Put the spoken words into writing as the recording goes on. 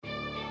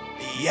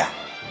Yeah,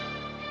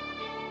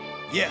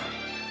 yeah,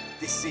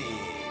 this is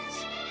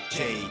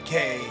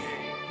JK.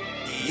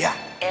 Yeah,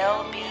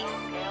 LBEATS.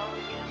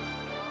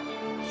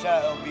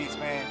 shout out LBEATS,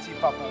 man.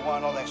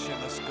 T541, all that shit.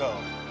 Let's go.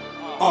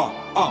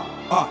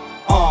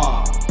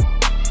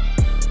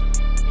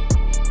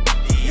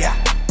 Yeah,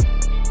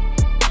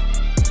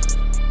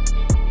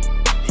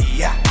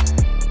 yeah.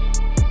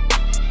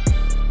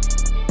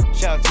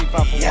 Shout out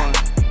T541. Yeah.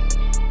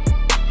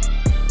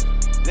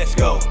 Let's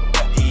go.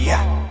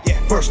 Yeah, yeah.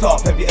 First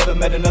off, have you ever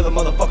met another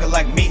motherfucker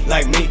like me?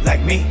 Like me,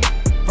 like me.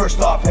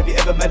 First off, have you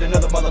ever met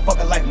another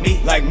motherfucker like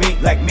me? Like me,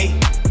 like me.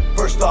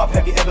 First off,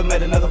 have you ever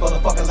met another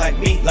motherfucker like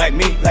me? Like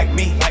me, like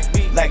me, like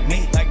me, like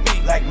me, like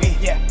me, like me.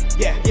 Yeah,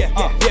 yeah, yeah,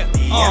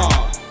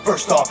 yeah.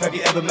 First off, have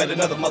you ever met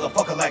another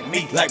motherfucker like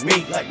me? Like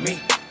me, like me.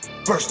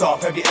 First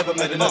off, have you ever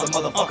met another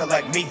motherfucker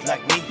like me?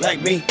 Like me,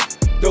 like me.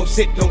 Don't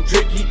sit, don't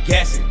drip, keep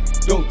gassing.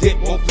 Don't dip,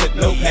 won't flip,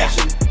 no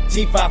passion.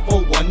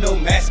 T541, no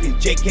masking.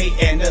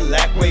 JK and the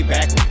lack way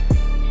back.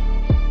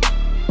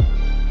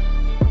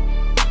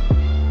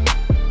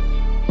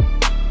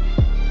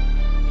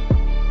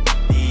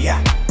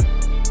 Yeah.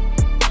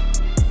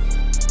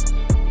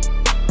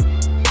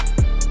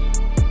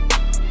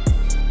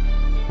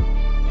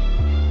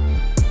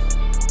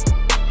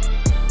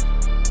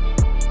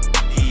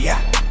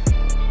 Yeah.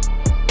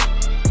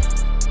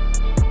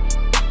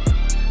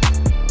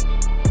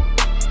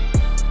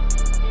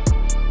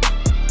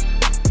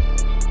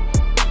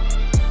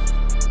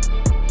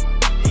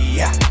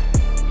 Yeah.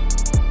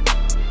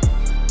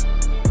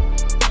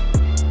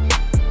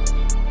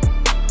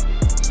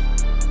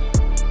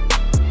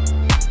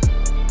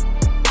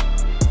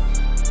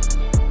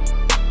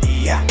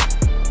 Yeah.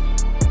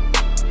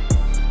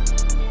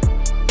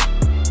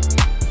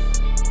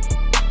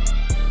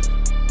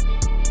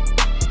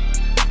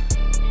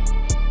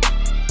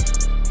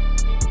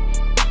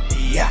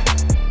 Yeah.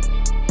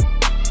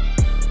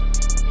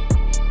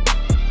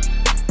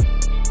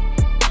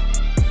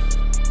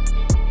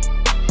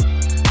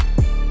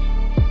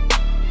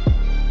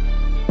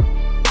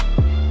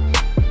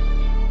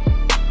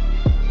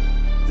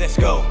 Let's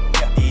go.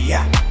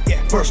 Yeah,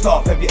 yeah. First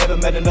off, have you ever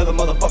met another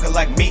motherfucker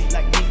like me?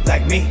 Like me,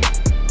 like me.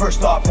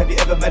 First off, have you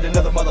ever met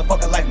another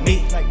motherfucker like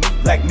me? Like me,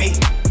 like me.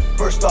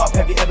 First off,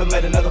 have you ever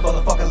met another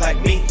motherfucker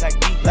like me? Like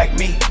me, like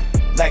me,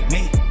 like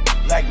me,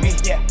 like me.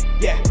 Yeah,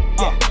 yeah,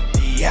 yeah,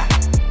 yeah.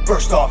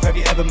 First off, have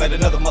you ever met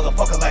another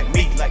motherfucker like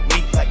me? Like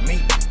me, like me.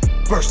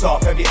 First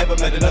off, have you ever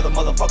met another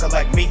motherfucker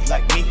like me?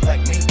 Like me,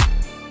 like me.